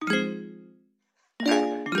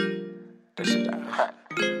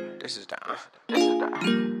This is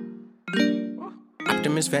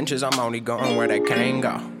Optimus Ventures, I'm only going where they can't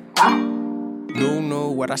go. New,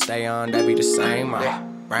 what I stay on, that be the same.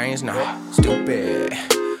 Brains no stupid.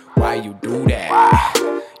 Why you do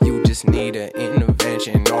that? You just need an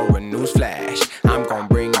intervention or a news flash. I'm gon'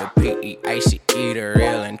 bring the PEACE, the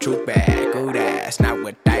real and truth back. Who that's not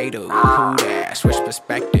what they do. Who that? Switch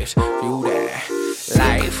perspectives, view that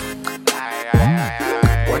life.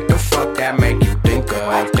 What the fuck that make you think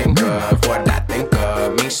of? Think of what I think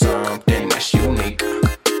of. Me something that's unique.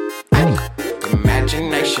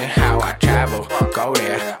 Imagination, how I travel. Go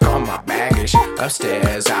there, all my baggage.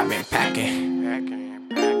 Upstairs, I've been packing.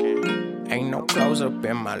 Ain't no clothes up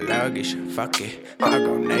in my luggage. Fuck it, I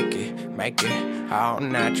go naked. Make it all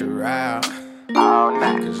natural.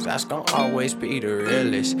 Cause that's gon' always be the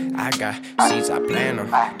realest. I got seeds, I plant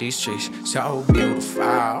them. These trees so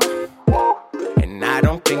beautiful. And I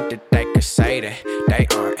don't think that they could say that they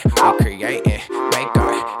aren't. I'm creating, make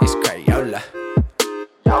art, it's Crayola.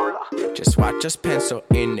 Just watch us pencil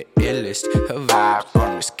in the illest. Her vibes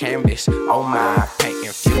on this canvas. Oh my,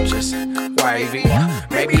 painting futures wavy.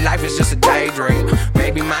 Maybe life is just a daydream.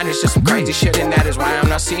 Maybe mine is just some crazy shit, and that is why I'm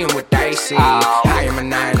not seeing what they see. I am a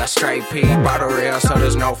 9, a straight P. Bottle real, so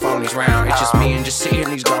there's no phonies round. It's just me and just seeing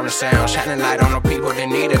these golden sounds. Shining light on the people that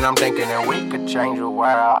need it. I'm thinking that we could change the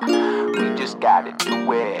world. We just gotta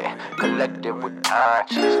do it. Collective with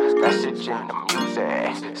conscious. Message in the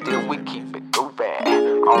music. Still we keep it goofy.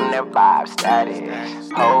 On that vibe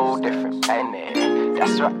status. Whole different planet.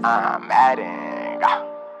 That's where I'm at in.